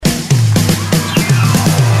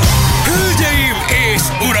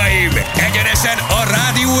Pénteken a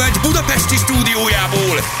Rádió 1 budapesti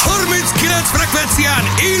stúdiójából 39 frekvencián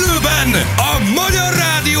élőben a magyar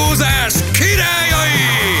rádiózás királyai,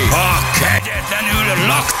 a kegyetlenül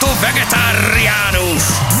lakto-vegetáriánus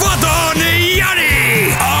Vadon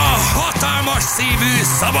Jani, a hatalmas szívű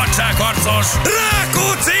szabadságharcos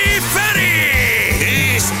Rákóczi Feri,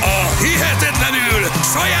 és a hihetetlenül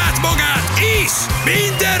saját magát is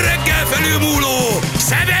minden reggel felülmúló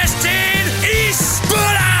Sebestyén is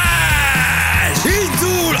Balázs!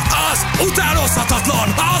 Indul az utánozhatatlan,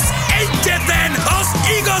 az egyetlen, az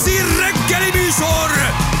igazi reggeli műsor,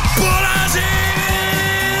 Balázsék!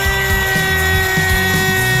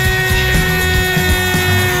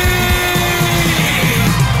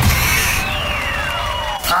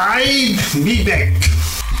 Bibek!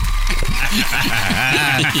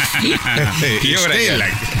 Jó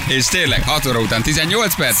reggel. És tényleg, 6 óra után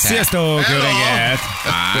 18 perc. Sziasztok, jó reggelt!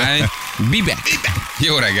 Bibe.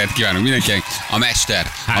 Jó reggelt kívánunk mindenkinek. A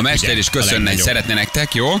mester. A mester is köszönne, hogy szeretne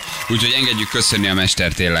nektek, jó? Úgyhogy engedjük köszönni a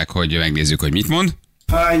mester tényleg, hogy megnézzük, hogy mit mond.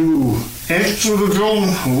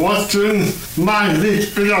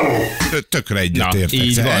 Tökre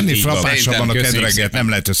egyetértek. Ennél frappánsabban a kedreget nem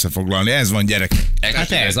lehet összefoglalni. Ez van, gyerek.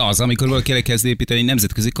 Hát ez az, amikor valaki elkezd építeni egy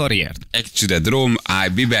nemzetközi karriert. Actually, drum,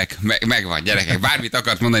 bibek, megvan, gyerekek. Bármit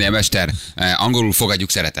akart mondani a mester, angolul fogadjuk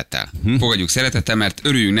szeretettel. Fogadjuk szeretettel, mert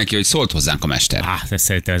örüljünk neki, hogy szólt hozzánk a mester. Ez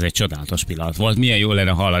szerintem ez egy csodálatos pillanat volt. Milyen jó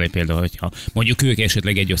lenne hallani például, hogyha mondjuk ők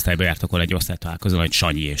esetleg egy osztályba jártak, akkor egy osztálytalálkozón, hogy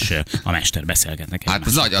Sanyi és a mester beszélgetnek. Hát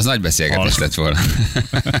az nagy beszélgetés lett volna.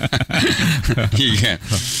 Igen.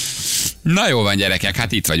 Na jó van, gyerekek,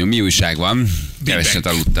 hát itt vagyunk, mi újság van? Keveset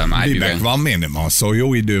aludtam. Bibek van, miért nem alszol?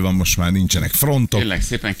 Jó idő van, most már nincsenek frontok. Tényleg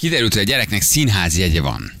szépen kiderült, hogy a gyereknek színházi jegye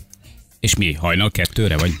van. És mi, hajnal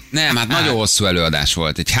 2-re vagy? Nem, hát nagyon hosszú előadás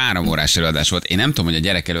volt, egy 3 órás előadás volt. Én nem tudom, hogy a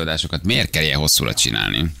gyerek előadásokat miért kell ilyen hosszúra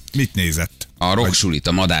csinálni. Mit nézett? A rocksulit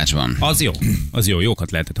a Madácsban. Az jó,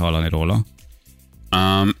 jókat lehetett hallani róla.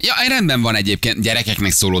 Rendben van egyébként,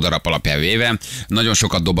 gyerekeknek szóló darab alapján véve. Nagyon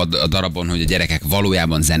sokat dob a darabon, hogy a gyerekek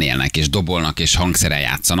valójában zenélnek, és dobolnak, és hangszeren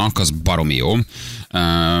játszanak, az baromi jó.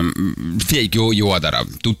 Figyelj, jó a darab.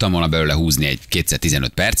 Tudtam volna belőle húzni egy 2x15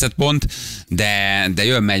 percet pont, de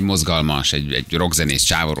jön megy mozgalmas, egy rockzenész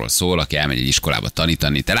csávorról szól, aki elmegy egy iskolába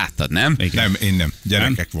tanítani. Te láttad, nem? Nem, én nem.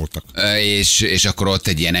 Gyerekek voltak. És akkor ott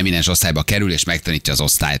egy ilyen eminens osztályba kerül, és megtanítja az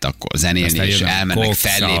osztályt akkor zenélni, és elmennek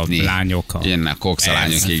fellépni. Jönnek a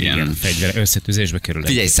lányok, igen. Fegyver összetűzésbe kerül.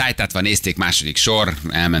 Figyelj, szájtátva nézték, második sor,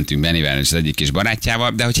 elmentünk Benivel és az egyik kis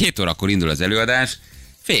barátjával, de hogy 7 órakor indul az előadás,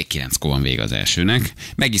 8:30-kor van vége az elsőnek,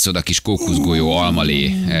 megiszod a kis kókuszgolyó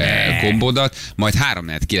almalé kombódat, majd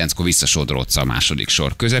 3:49-kor visszasodródsz a második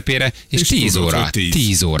sor közepére, és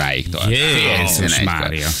 10 óráig tart. Jézus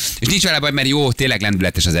Mária. És nincs vele baj, mert jó, tényleg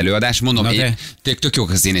lendületes az előadás. Mondom, tök jók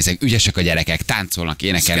az színészek, ügyesek a gyerekek, táncolnak,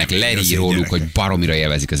 énekelnek, lerír róluk, hogy baromira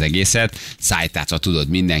élvezik az egészet. Szájtátva tudod,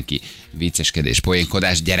 mindenki vicceskedés,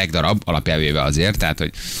 poénkodás, gyerekdarab alapjávéve azért, tehát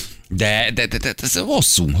hogy de ez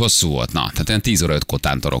hosszú volt. Na, tehát olyan 10 óra 5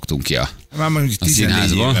 kotán torogtunk ki a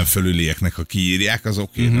színházba. Éven fölülieknek, ha kiírják, az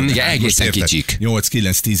oké. Igen, egészen kicsik.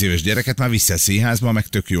 8-9-10 éves gyereket már vissza a színházba, meg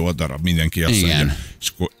tök jó a darab, mindenki azt mondja. És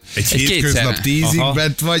akkor egy hétköznap 10-ig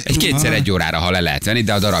bent vagy. Kétszer 1 órára, ha le lehet venni,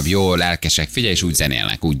 de a darab jó, lelkesek, figyelj, és úgy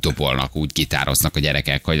zenélnek, úgy dobolnak, úgy gitároznak a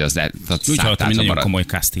gyerekek, hogy az úgy hallottam, hogy nagyon komoly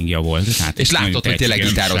castingja volt. Hát és látod, hogy tényleg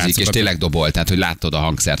gitározik, és tényleg dobol, tehát hogy látod a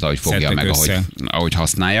hangszert, ahogy fogja meg, ahogy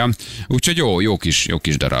használja. Úgyhogy jó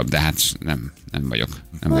kis darab, de hát nem vagyok.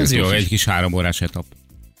 Az jó, egy kis 3 órás etap.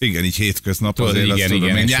 Igen, így hétköznap azért azt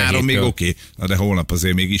tudom, még nyáron még oké, de holnap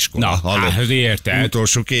azért még iskola. Hát érted.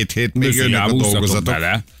 Utolsó 2 hét még jönnek a dolgozatok.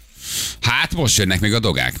 Hát most jönnek még a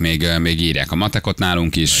dogák, még írják a matekot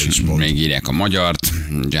nálunk is, még írják a magyart,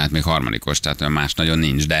 hát még harmadikos, tehát olyan más nagyon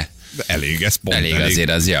nincs, de elég, ez pont elég. Azért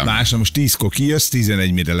az, ja. Másra most 10-kor kijössz,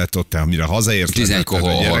 11 mire lett ott, amire hazaért. 11-kor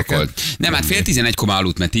horkolt. Nem, hát fél 11-kor már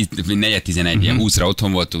aludt, mert 4-11, ilyen 20-ra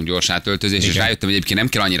otthon voltunk, gyors átöltözés, és rájöttem, hogy egyébként nem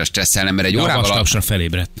kell annyira stresszelnem, mert egy órával... A vastapsra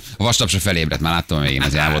felébredt. A vastapsra felébredt, már láttam a végén,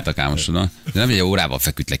 azért el voltak álmosodva. De nem, hogy egy órával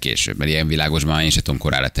feküdt le később, mert ilyen világosban én sem tudom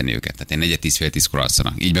korán letenni őket. Tehát én 4-10, fél 10-kor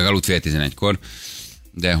alszanak. Így meg aludt fél 11-kor,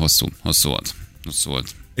 de hosszú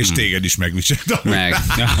volt. És téged is megviselt. Meg.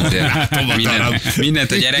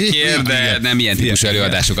 Mindent a gyerekért, de nem ilyen típusú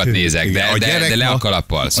előadásokat nézek, de le a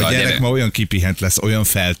kalappal. Szóval a gyerek ma olyan kipihent lesz, olyan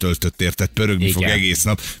feltöltött, érted, pörögni fog egész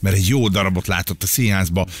nap, mert egy jó darabot látott a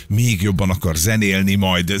színházba, még jobban akar zenélni,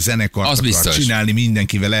 majd zenekart akar csinálni,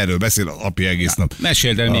 mindenkivel erről beszél az apja egész nap.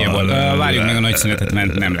 Meséld el, milyen volt. Várjuk meg a nagy szünetet,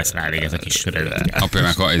 mert nem lesz rá elég ez a kis sörelő. Apja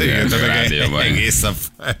meg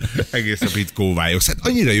egész nap itt kóvályogsz. Hát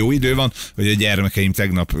annyira jó idő van, hogy a gyermekeim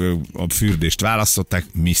tegnap tegnap a fürdést választották,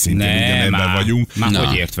 mi szintén ugyanebben vagyunk. Már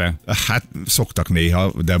hogy értve? Hát szoktak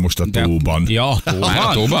néha, de most a tóban. Ja,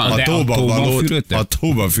 a tóban? A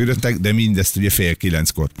tóban fürödtek, de mindezt ugye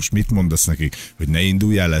 8:30-kor. Most mit mondasz nekik, hogy ne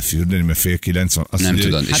induljál el fürdeni, mert 8:30 van? Nem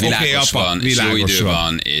tudod, és világos apa, van, és jó idő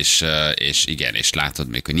van, és igen, és látod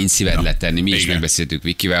még, hogy nincs szíved letenni. Mi is megbeszéltük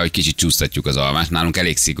Vikivel, hogy kicsit csúsztatjuk az almást. Nálunk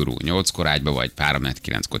elég szigorú. 8-kor ágyba vagy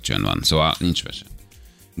 3-9-kor csönd van. Szóval nincs mese.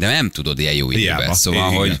 De nem tudod ilyen jó időben.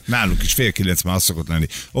 Szóval, hogy... Nálunk is 8:30 már az szokott lenni.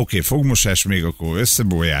 Oké, fogmosás, még akkor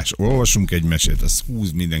összebolyás, olvasunk egy mesét, az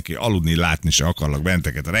húz mindenki, aludni, látni se akarlak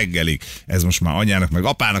benteket reggelig. Ez most már anyának, meg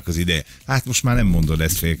apának az ideje. Hát most már nem mondod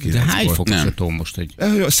ezt 8:30. De hány fokos a tó most? Hogy...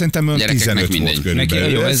 Szerintem olyan 15 volt körülbelül.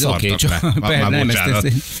 Jó, ez oké, csak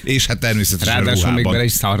és hát természetesen ráadásul még bele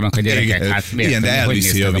is szarnak a gyerekek. Hát igen, de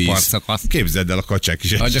elviszi a víz. Képzeld el, a kacsák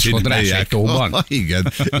is egy sodrás egy tóban.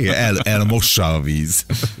 Igen, elmossa a víz.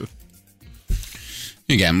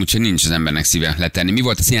 Igen, úgyhogy nincs az embernek szíve letenni. Mi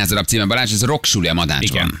volt a színház darab címe, Balázs? Ez Rocksuli a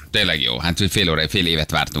Madácsban. Igen. Tényleg jó. Hát fél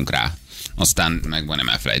évet vártunk rá. Aztán nem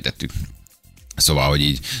elfelejtettük. Szóval, hogy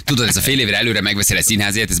így. Tudod, ez a fél évre előre megveszel egy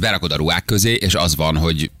színházért, ezt berakod a ruhák közé, és az van,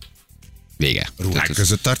 hogy vége. Ruhák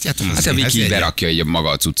között tartjátok? Hát a Viki berakja így maga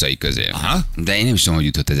a cuccai közé. Aha. De én nem is tudom, hogy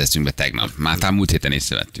jutott ez eszünkbe tegnap. Már talán múlt héten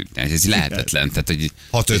észrevettük. Ez lehetetlen. Tehát, hogy...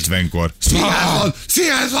 6:50-kor.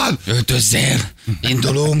 Színház van! Öltözzél!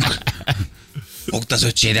 Indulunk! Fogd az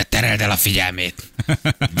öcsédet, tereld el a figyelmét.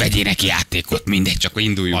 Vegyél neki játékot, mindegy, csak hogy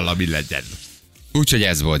induljunk. Valami legyen. Úgyhogy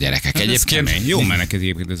ez volt, gyerekek. Hát egyébként jó mennek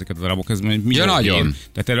egyébként ezeket a darabok. Ez ja, nagyon.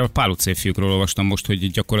 Tehát erről a Pál utcai fiúkról olvastam most,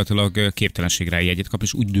 hogy gyakorlatilag képtelenségre jegyet kap,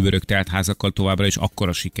 és úgy dübörög telt házakkal továbbra, és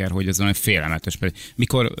akkora siker, hogy ez olyan félelmetes.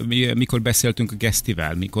 Mikor beszéltünk a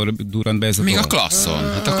Gesztivel, mikor durrant be ez a még a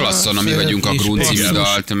klasszon. Hát a klasszon, ami vagyunk a Grun című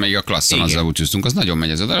dalt, még a klasszon azzal búcsúztunk. Az nagyon megy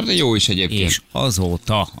ez a darab, de jó is egyébként. És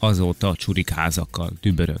azóta csurik házakkal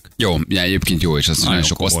dübörög. Jó, egyébként jó, és az nagyon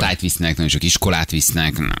sok osztályt visznek, nagyon sok iskolát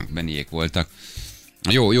visznek, Beniék voltak.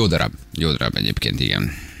 Jó darab egyébként,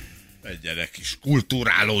 igen. Gyerek is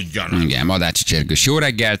kulturálódjanak. Igen, Madácsi Csergős, jó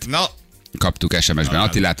reggelt. Na. Kaptuk SMS-ben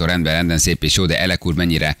Attilától, rendben, szép és jó, de Elek úr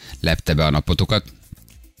mennyire lepte be a napotokat?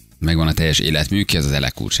 Megvan a teljes életmű, ki az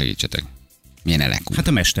Elek úr, segítsetek. Milyen Elek úr? Hát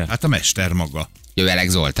a mester. Hát a mester maga. Jó, Elek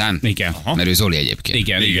Zoltán? Igen. Aha. Mert ő Zoli egyébként.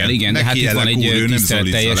 Igen. De hát itt van egy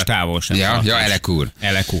tiszteletteljes távolság. Ja, Elek úr.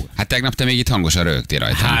 Hát tegnap te még itt hangosan röhögtél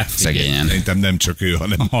rajta. Hát szegényen. Szerintem nem csak ő,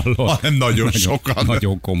 hanem nagyon sokan.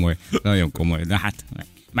 Nagyon komoly. De hát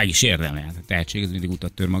meg is érdemli. Hát a tehetség, ez mindig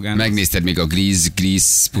utat tör magának. Megnézted még a Grease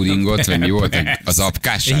pudingot, vagy mi volt az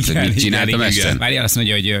apkását, hogy mit csináltam mester? Várjál, azt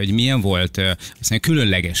mondja, hogy milyen volt, azt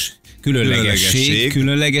mondja,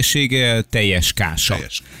 különlegesség teljes kása.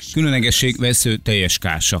 Különlegesség vesző teljes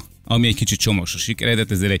kása. Ami egy kicsit csomós a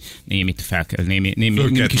sikeredet, ezzel egy némit fel kell, némi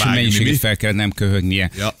kis mennyiséget fel kell nem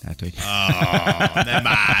köhögnie. Ja. Tehát, hogy... nem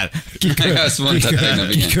áll. Azt mondtad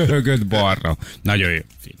tegnap, igen. Kikörögött balra. Nagyon jó.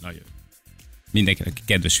 Mindenkinek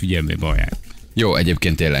kedves figyelmébe ajánl. Jó,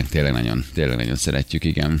 egyébként tényleg nagyon szeretjük,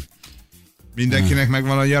 igen. Mindenkinek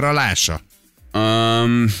megvan a nyaralása?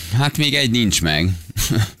 Hát még egy nincs meg.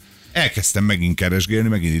 Elkezdtem megint keresgélni,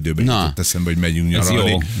 megint időben jutott eszembe, hogy megyünk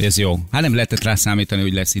nyaralni. Ez jó. Hát nem lehetett rá számítani,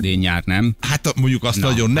 hogy lesz idén nyár, nem? Hát mondjuk azt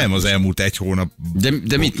nagyon nem az elmúlt egy hónap.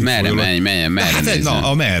 De mit, merre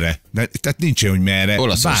hát, merre? Tehát nincs hogy merre.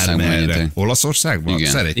 Olaszországban. Olaszországban?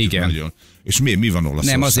 Igen. Szeretjük nagyon. És mi van Olaszországban?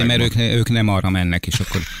 Nem, azért, mert ők nem arra mennek, és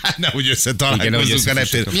akkor... Hát nehogy összetalálkozunk a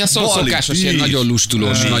reptéren. Mi a szokásos, ilyen nagyon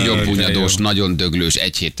lustulós, nagyon bunyadós, nagyon döglős,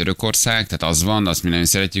 egy hét Törökország, tehát az van, azt mi nagyon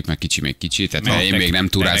szeretjük, meg kicsi, tehát én még nem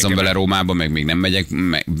túrázom vele Rómába, meg még nem megyek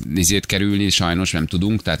izét kerülni, sajnos nem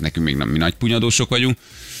tudunk, tehát nekünk még mi nagy punyadósok vagyunk.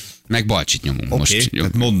 Meg balcsit nyomunk most.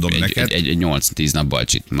 Hát mondom neked. Egy 8-10 nap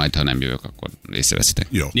balcsit, majd ha nem jövök, akkor észreveszitek.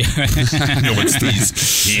 Jó.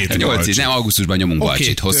 8-10. Nem, augusztusban nyomunk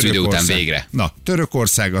balcsit, hosszú idő után végre. Na,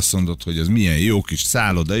 Törökország azt mondod, hogy az milyen jó kis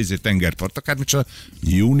szálloda, tengerpart, akármicsoda,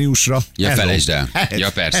 júniusra. Ja, felejtsd el.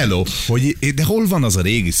 Ja, persze. Hello. De hol van az a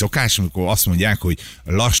régi szokás, amikor azt mondják, hogy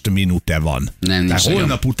last minute van? Nem, nincs.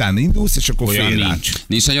 Holnap után indulsz, és akkor fél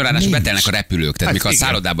nincs nagyon ráadásul betelnek a repülők, tehát mikor a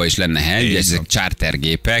szállodában is lenne hely, ugye ezek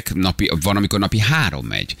chartergépek, van, amikor napi 3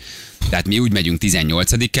 megy. Tehát mi úgy megyünk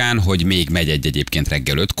 18-án, hogy még megy egy egyébként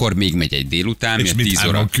reggel 5-kor, még megy egy délután, és 10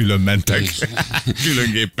 óra. Külön mentek.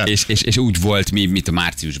 Külön géppel. És úgy volt, mi a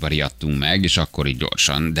márciusban riadtunk meg, és akkor így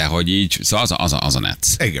gyorsan, de hogy így, szóval az a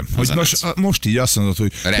netsz. Igen, hogy most így azt mondod,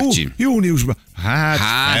 hogy júniusban, hát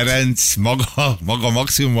Ferenc maga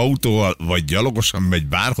maximum autóval, vagy gyalogosan megy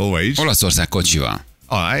bárhova is. Olaszország kocsival.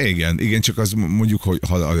 Igen, csak az mondjuk, hogy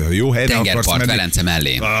ha jó helyre akarsz menni. Tengerpart Velence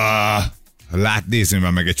mellé. Nézzünk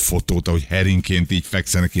már meg egy fotót, ahogy heringként így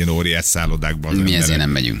fekszenek ilyen óriás szállodákban. Mi ezért nem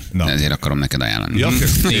megyünk. Ezért akarom neked ajánlani. Ja,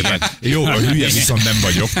 jó, a hülye viszont nem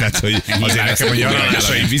vagyok, tehát hogy azért nekem a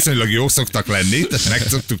nyaralásaim viszonylag jók szoktak lenni, tehát meg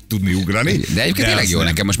szoktuk tudni ugrani. De egyébként tényleg jó,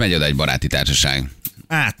 nekem most megy oda egy baráti társaság.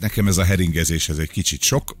 Hát nekem ez a heringezés, ez egy kicsit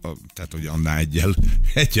sok, tehát hogy annál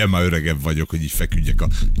egyel már öregebb vagyok, hogy így feküdjek a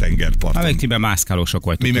tengerparton. Hát tiben mászkálósok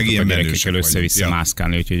vagytok. Mi meg ilyen gyerekekkel össze-vissza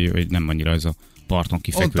mászkálni, úgyhogy nem annyira ez a parton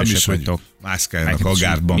kifekvősek vagytok. Mászkálnak a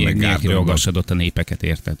gárdban, meg gárdban. Kirolgassad a népeket,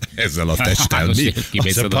 érted? Ezzel a testtel.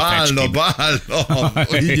 Bálna,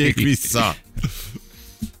 vigyék vissza.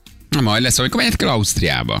 Na majd lesz, amikor menjetek el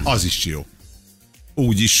Ausztriába. Az is jó.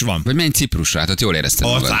 Úgy is van. Vagy menj Ciprusra, hát ott jól érezted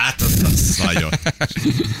magad. Az nagyon.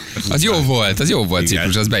 Az jó volt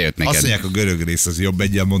Ciprus, az bejött neked. Azt mondják, a görög rész az jobb,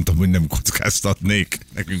 egyen mondtam, hogy nem kockáztatnék.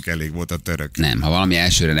 Nekünk elég volt a török. Nem, ha valami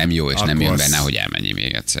elsőre nem jó, és akkor nem jön benne, hogy elmenjél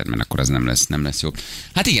még egyszer, mert akkor az nem lesz jó.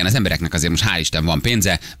 Hát igen, az embereknek azért most hál' Isten van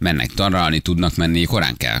pénze, mennek tanralni, tudnak menni,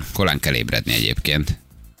 korán kell ébredni egyébként.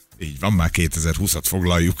 Így van, már 2020-at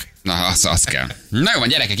foglaljuk. Na, az kell. Na jó van,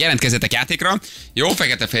 gyerekek, jelentkezzetek játékra. Jó,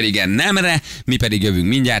 fekete-fehér igen, nemre. Mi pedig jövünk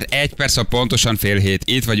mindjárt. 1 perc, a pontosan 6:30.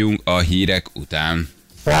 Itt vagyunk a hírek után.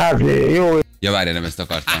 Jó. Ja, várj, nem ezt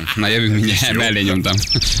akartam. Na, jövünk mindjárt, mellé nyomtam.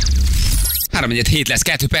 3-4 lesz,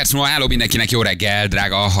 2 perc múlva. Álló mindenkinek, jó reggel,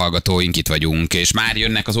 drága hallgatóink, itt vagyunk, és már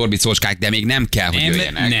jönnek az Orbit szócskák, de még nem kell, hogy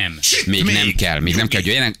jöjjenek. Még nem kell, hogy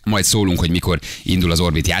jöjjenek, majd szólunk, hogy mikor indul az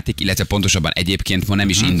Orbit játék, illetve pontosabban egyébként ma nem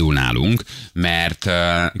is indul nálunk, mert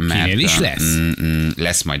is lesz?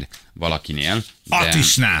 Lesz majd valakinél.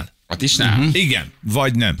 Attisnál? Igen,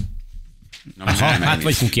 vagy nem. Hát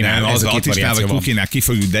vagy Kukinál. Nem, az Attisnál vagy Kukinál ki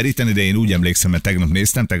fogjuk deríteni, de én úgy emlékszem, mert tegnap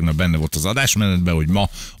néztem, tegnap benne volt az adásmenetben, hogy ma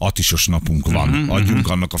Attisos napunk van. Adjunk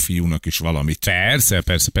annak a fiúnak is valamit. Persze,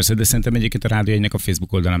 de szerintem egyébként a Rádió 1-nek a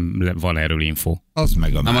Facebook oldalán van erről info. Az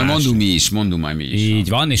meg a majd mondunk majd mi is. Így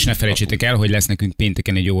van, és ne felejtsétek el, hogy lesz nekünk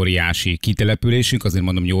pénteken egy óriási kitelepülésünk, azért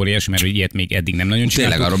mondom, hogy óriási, mert ilyet még eddig nem nagyon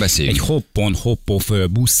csináltuk. Tényleg, arról beszéljünk. Egy hopp-off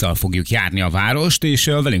busszal fogjuk járni a várost, és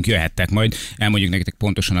velünk jöhettek majd. Elmondjuk nektek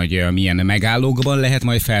pontosan, hogy milyen megállókban lehet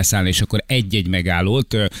majd felszállni, és akkor egy-egy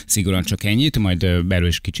megállót, szigorúan csak ennyit, majd erről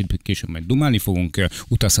is kicsit később majd dumálni fogunk,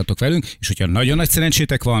 utazhatok velünk, és hogyha nagyon nagy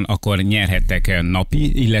szerencsétek van, akkor nyerhettek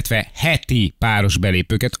napi, illetve heti páros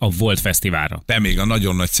belépőket a Volt Fesztiválra. De még a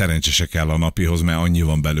nagyon nagy szerencsések kell a napihoz, mert annyi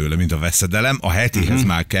van belőle, mint a veszedelem. A hetihez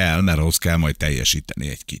már kell, mert ahhoz kell majd teljesíteni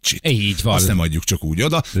egy kicsit. Így van. Azt nem adjuk csak úgy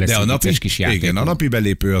oda, de a napi, igen, a napi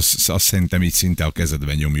belépő, azt szerintem így szinte a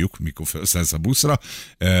kezedben nyomjuk, mikor felszállsz a buszra.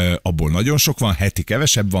 Abból nagyon sok van, heti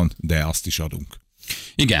kevesebb van, de azt is adunk.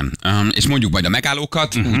 Igen, és mondjuk majd a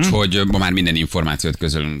megállókat, úgyhogy ma már minden információt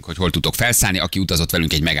közölünk, hogy hol tudtok felszállni, aki utazott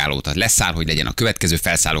velünk egy megállót, leszáll, hogy legyen a következő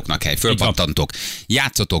felszállóknak hely, fölpattantok,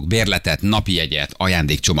 játszotok, bérletet, napi jegyet,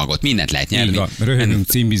 ajándékcsomagot, mindent lehet nyerni. Röhögünk,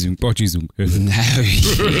 cimbizünk, pacsizunk.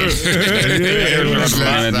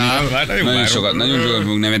 Nagyon sokat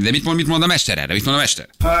fogunk nevetni, de mit mond a mester erre? Mit mond a mester?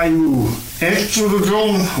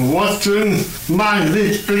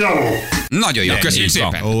 Nagyon jó, köszönjük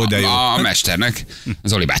szépen. A mesternek,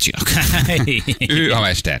 Zoli bácsinak. Ő a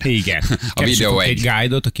mester. Igen. A videó egy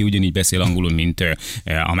guide-ot, aki ugyanígy beszél angolul, mint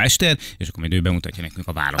a mester, és akkor majd ő bemutatja nekünk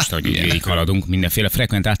a várost, hogy végig haladunk mindenféle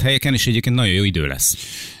frekventált helyeken, és egyébként nagyon jó idő lesz.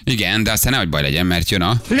 Igen, de aztán nehogy baj legyen, mert jön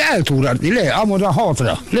a... Letúradni, amodra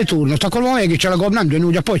hatra. Letúrnak, akkor van még csalagom, nem dőn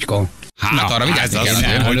úgy a pocykon. Hát arra vigyázni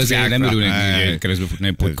kell. Hogy azért nem örülünk, hogy keresztül futni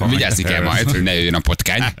a potkány. Vigyázni kell majd, hogy ne jöjjön a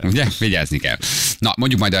potkány. Ugye? Vigyázni kell. Na,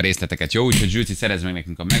 mondjuk majd a részleteket, jó? Úgyhogy Zsülci, szerezd meg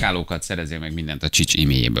nekünk a megállókat, szerezzél meg mindent a Csics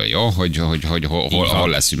e-mailjéből, jó? Hogy hol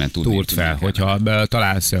lesz, mert tudni. Túrt fel, hogyha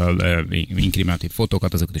találsz inkriminatív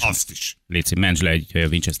fotókat, azokat is. Azt is. Légy mentsd le egy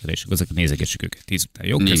Winchester-re, és azokat nézegessük őket 10 után,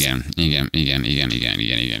 jó? Igen.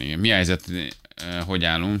 Mi a helyzet, hogy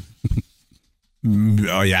állunk?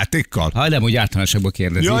 A játékkal? Nem, hogy általánosabban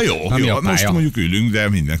kérdezik. Ja, jó. Most mondjuk ülünk, de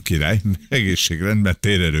minden király. Egészségrendben,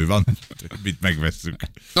 térerő van. Mit megvesszük.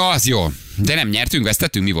 Az jó. De nem nyertünk,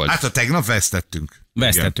 vesztettünk, mi volt? Hát a tegnap vesztettünk.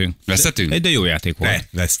 Vesztettünk? De jó játék volt. Te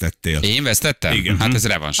vesztettél. Én vesztettem? Igen. Hát ez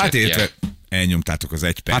revans. Hát értve, elnyomtátok az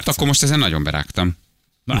 1 perc. Hát akkor most ezen nagyon berágtam.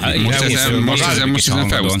 Most ezen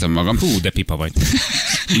felhúztam magam. Hú, de pipa vagy.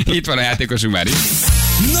 Itt van a játékosunk már is.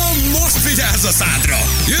 Na most vigyázz a szádra!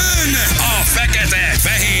 Jön a fekete,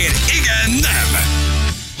 fehér, igen, nem!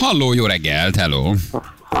 Halló, jó reggelt, hello!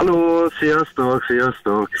 Halló,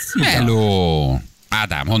 sziasztok! Hello!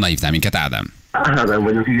 Ádám, honnan hívtál minket, Ádám? Ádám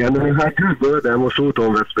vagyok, igen, hát Tűzből, de most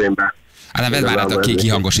úton Veszprémbe. Ádám, vedd már át a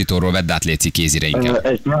kihangosítóról, vedd át léci kézire inkább.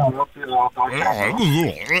 Egy pillanat,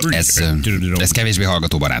 Ez kevésbé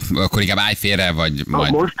hallgatóbarát. Akkor inkább állj félre, vagy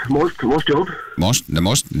majd... Most jobb.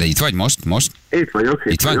 De itt vagy most? Itt vagyok.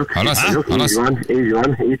 Itt vagy? Hallasz?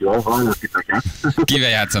 Így van, hallnak titeket. Kivel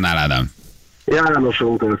játszanál, Ádám?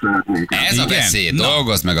 Jánosunkkal szeretnék. Ez a beszéd,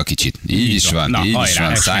 dolgozd meg a kicsit. Így is van,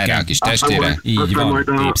 szállj rá a kis testére. Így van,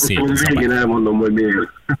 szép szép. Végén elmondom, hogy miért.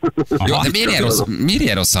 Jó, de miért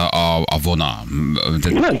ilyen rossz a vonal?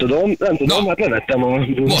 Nem tudom, hát levettem a...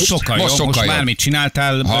 Most sokkal most bármit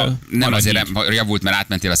csináltál. Ha nem azért javult, mert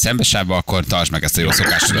átmentél a szembesávba, akkor tartsd meg ezt a jó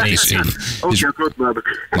szokásodat. Oké, akkor maradok.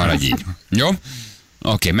 Maradj így. Jó?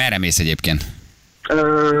 Oké, merre mész egyébként?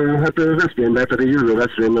 Hát Veszprémbe, tehát én jövő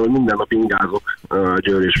Veszprémbe, hogy minden nap ingázok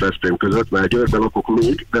Győr és Veszprém között, mert Győrben lakok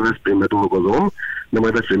még, de Veszprémbe dolgozom, de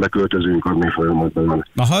majd Veszprémbe költözünk adni folyamatban.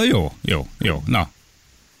 Aha, jó, na.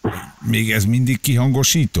 Még ez mindig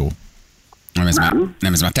kihangosító? Nem,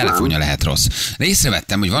 ez már telefonja lehet rossz. De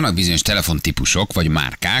észrevettem, hogy vannak bizonyos telefontípusok, vagy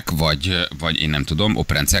márkák, vagy én nem tudom,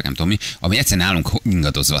 operendszerek, nem tudom mi, ami egyszerűen nálunk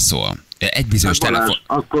ingadozva szól. Egy bizonyos telefon...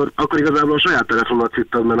 Akkor igazából a saját telefonomat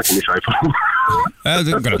hittem, mert nekem is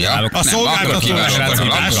iPhone. Gratulálok. A szolgáltató.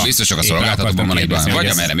 Akkor biztosak a szolgáltatóban van egyben. Vagy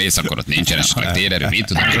amerre mész, akkor ott nincsen esetleg térerő. Mit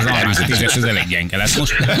tudom, az almátízes, ez elég gyenge lesz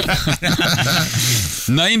most.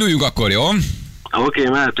 Na, induljunk akkor, jó? Oké,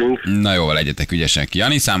 mehetünk. Na jó, legyetek ügyesek.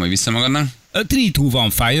 Jani, számolj vissza magadnak. 3, 2,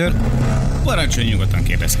 1, fire. Parancsolj, nyugodtan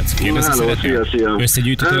kérdezhetsz. Szia.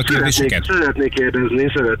 Összegyűjtöttél a kérdéseket? Szeretnék kérdezni.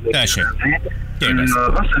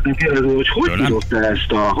 Azt szeretném kérdezni, hogy bírod-te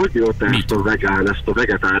ezt a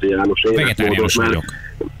vegetáriánus életmódot? Vegetáriánus vagyok.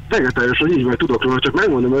 Vegetáriánus, hogy így vagy tudok róla, csak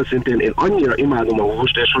megmondom őszintén, én annyira imádom a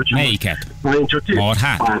húst, és hogy... Melyiket?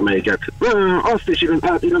 Marhát? Bármelyiket. Azt is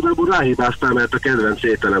igazából ráhibáztál, mert a kedvenc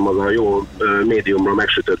ételem az a jó médiumra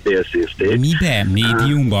megsütött bélszínszték. Mibe?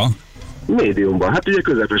 Médiumba? Médiumban, hát ugye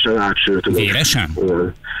közepesen átsült. Véresen?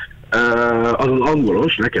 Az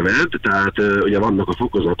angolos, ne keverd, tehát ugye vannak a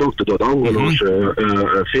fokozatok, tudod, angolos,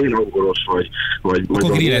 félangolos, vagy...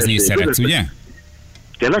 Akkor grillezni is szeretsz, ugye?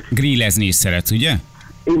 Kérlek? Grillezni is szeretsz, ugye?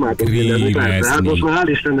 Imádom grillezni, persze. Hát most már hál'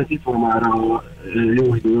 Istennek itt van már a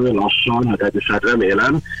jó idő, lassan, hát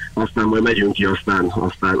remélem, aztán majd megyünk ki, aztán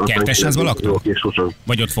Kertesházba laktok?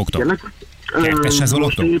 Vagy ott fogtok? Kérlek? Kertesházba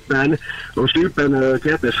laktok? Most éppen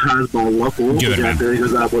Kertesházban lakunk. Győrben.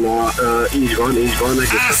 Igazából így van.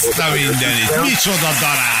 Azt a mindenit, micsoda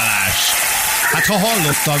darálás! Hát ha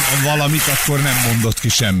hallottad valamit, akkor nem mondott ki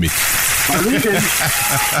semmit.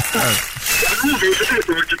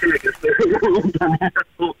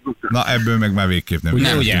 Na ebből meg már végképp nem.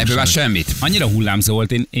 Nem, ebből már semmit. Annyira hullámzó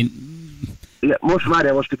volt, én...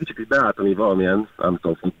 Most egy kicsit így beálltam így valamilyen, nem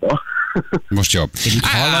tudom, futba. Most jobb. Én itt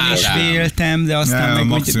hallani is féltem, de aztán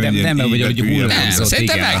nem vagyok, hogy hullámzott.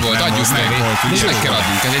 Szerintem meg volt, adjuk meg. És meg kell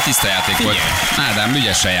adnunk, ez egy tiszta játék volt. Ádám,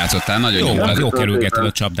 ügyesen játszottál, nagyon jó. Jó kerülgetted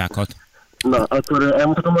a csapdákat. Na, akkor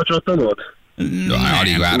elmutatom a csattanót?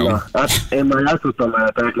 Alig várom. Hát én már játszottam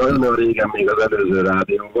veletek nagyon régen még az előző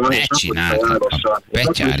rádióban. Ne csináltad, a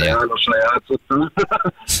betyárja. Jánossal játszottam.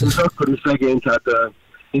 És akkor is szegény, hát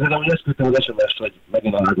igazából ezt küldtem az SMS-t, hogy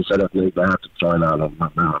megint aládni szeretnék, de hát sajnálom,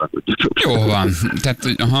 ne haragudjatok. Jó van,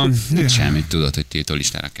 tehát semmit tudod, hogy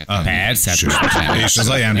tiltólistára kell. Persze. És az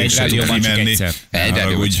ajándék se tud kimenni.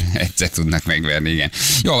 Egyszer tudnak megverni, igen.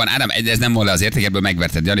 Jó van, Ádám, ez nem volt le az érték, ebből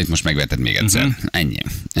megverted Janit, most megverted még egyszer.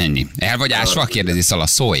 Ennyi. El vagy ásva, kérdezi Szala,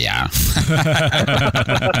 szóljál.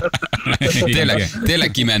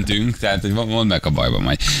 Tényleg kimentünk, tehát hogy mondd meg a bajban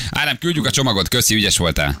majd. Ádám, küldjük a csomagot, köszi, ügyes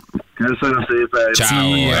voltál. Köszönöm szépen.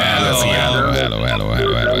 Ciao. Hello.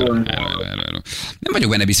 Nem vagyok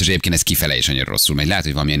benne biztos, hogy egyébként ez kifele is annyira rosszul megy. Lehet,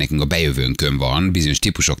 hogy valami nekünk a bejövőnkön van. Bizonyos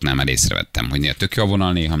típusoknál már észrevettem, hogy néha tök jó a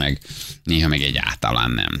vonal, néha meg egy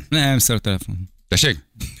általán nem. Nem, szar a telefon. Tessék?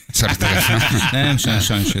 Szar a telefon. Nem,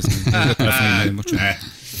 sajnos ez a telefon.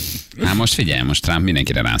 Hát most figyelj, most Trump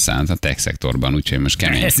mindenkire rászállt a tech szektorban, úgyhogy most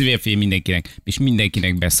kemény. Ez mindenkinek, és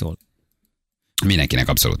mindenkinek beszól. Mindenkinek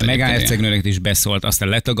abszolút egyébként. Megállcsegnőnek is beszólt, aztán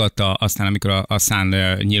letagadta, aztán amikor a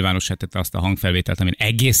szán nyilvánossá tette azt a hangfelvételt, amin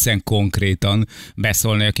egészen konkrétan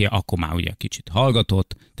beszólni, aki akkor már ugye kicsit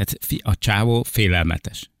hallgatott, tehát a csávó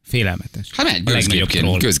félelmetes. Hát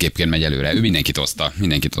megy, közgépként megy előre, ő mindenkit oszta.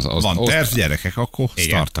 Van terv, gyerekek, akkor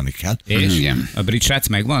tartani kell. És igen. A brit srác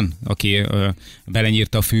megvan, aki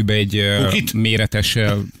belenyírta a fűbe egy méretes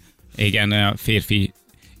férfi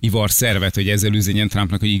ivar szervet, hogy ezzel üzenjen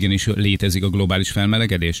Trumpnak, hogy igenis létezik a globális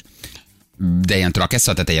felmelegedés? De ilyen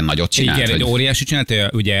trakessza, tehát ilyen nagyot csinált? Igen, vagy? egy óriási csinált,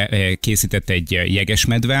 ugye készített egy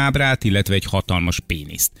jegesmedve ábrát, illetve egy hatalmas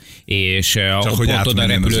péniszt. És hogy pont oda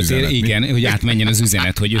repülőtér, igen, hogy átmenjen az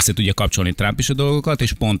üzenet, hogy össze tudja kapcsolni Trump is a dolgokat,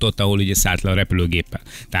 és pont ott, ahol ugye szállt le a repülőgéppel.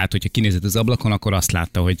 Tehát, hogyha kinézett az ablakon, akkor azt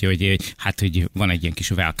látta, hogy van egy ilyen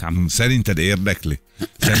kis welcome. Szerinted érdekli?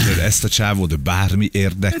 Szerinted ezt a csávót bármi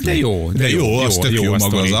érdekli? De jó, az tök jó maga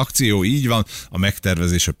sztori. az akció, így van, a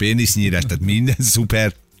megtervezés, a pénisznyírás, tehát minden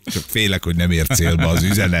szuper, csak félek, hogy nem ér célba az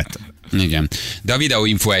üzenet. Igen. De a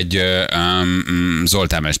videóinfo egy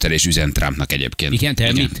Zoltán mester és üzen Trumpnak egyébként. Igen,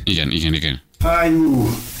 te mit? Igen.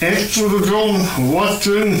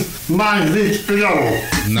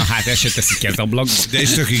 Na hát ezt se teszik ki az ablakba. De és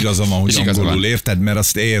tök igaza van, hogy angolul van. érted, mert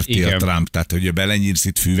azt érti Igen. a Trump, tehát hogy belenyírsz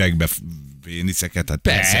itt füvegbe péniszeket, hát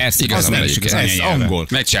Persze, igazán az van nem egyébként. csak az ez anyanyelve. angol.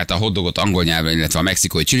 Megcsinálta a hotdogot angol nyelven, illetve a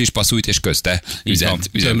mexikói csilispaszújt, és közte üzent.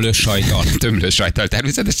 Tömlős sajttal. Tömlős sajttal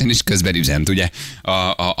természetesen, és közben üzent ugye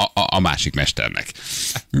a másik mesternek.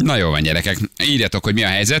 Na jó van, gyerekek. Írjatok, hogy mi a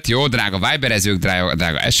helyzet. Jó, drága Viberezők,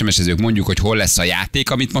 drága SMS-ezők, mondjuk, hogy hol lesz a játék,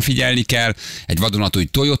 amit ma figyelni kell. Egy vadonatúj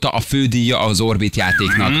Toyota a fődíja az Orbit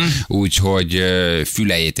játéknak, úgyhogy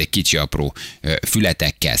fülejétek kicsi apró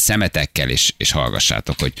fületekkel, szemetekkel, és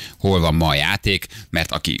hallgassátok, hogy hol van ma a játék,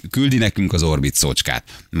 mert aki küldi nekünk az Orbit szócskát,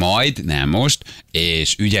 majd, nem most,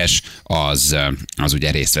 és ügyes, az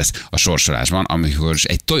ugye részt vesz a sorsolásban, amikor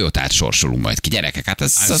egy Toyotát sorsolunk majd ki. Gyerekek, hát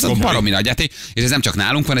ez a baromi nagy játék, és ez nem csak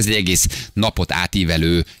nálunk van, ez egy egész napot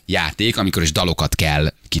átívelő játék, amikor is dalokat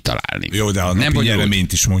kell kitalálni. Jó, de a napi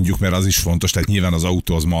nyereményt is mondjuk, mert az is fontos, tehát nyilván az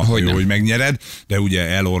autó az ma jó, hogy megnyered, de ugye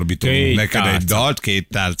elorbitolunk neked egy dalt, 2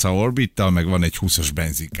 tálca Orbittal, meg van egy 20-as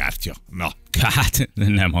benzinkártya. Na. Hát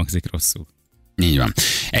nem hangzik rosszul. Így van.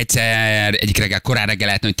 Egyik reggel, korán reggel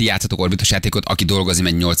lehetne, hogy ti játszatok orbitos játékot, aki dolgozik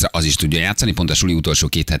meg 8-ra, az is tudja játszani, pont a suli utolsó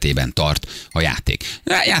 2 hetében tart a játék.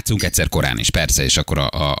 Játszunk egyszer korán is, persze, és akkor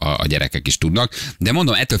a gyerekek is tudnak, de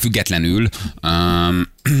mondom, ettől függetlenül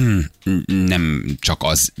nem csak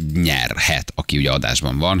az nyerhet, aki ugye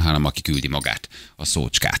adásban van, hanem aki küldi magát, a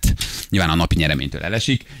szócskát. Nyilván a napi nyereménytől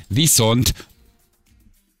elesik, viszont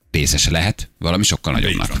részes lehet valami sokkal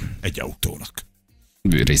nagyobbnak. Egy autónak.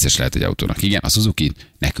 Részes lehet egy autónak. Igen, a Suzuki,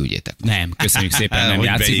 ne küldjétek. Nem, köszönjük szépen, nem Hogy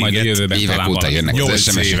játszik, majd a jövőben évek talán óta valami. jönnek 8 az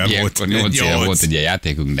SMS-ek, éve ilyenkor volt. 8 éve 8. volt egy ilyen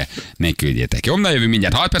játékunk, de ne küldjétek. Jó, na jövő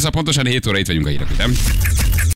mindjárt 6 perc, pontosan 7 óra itt vagyunk a hírek után.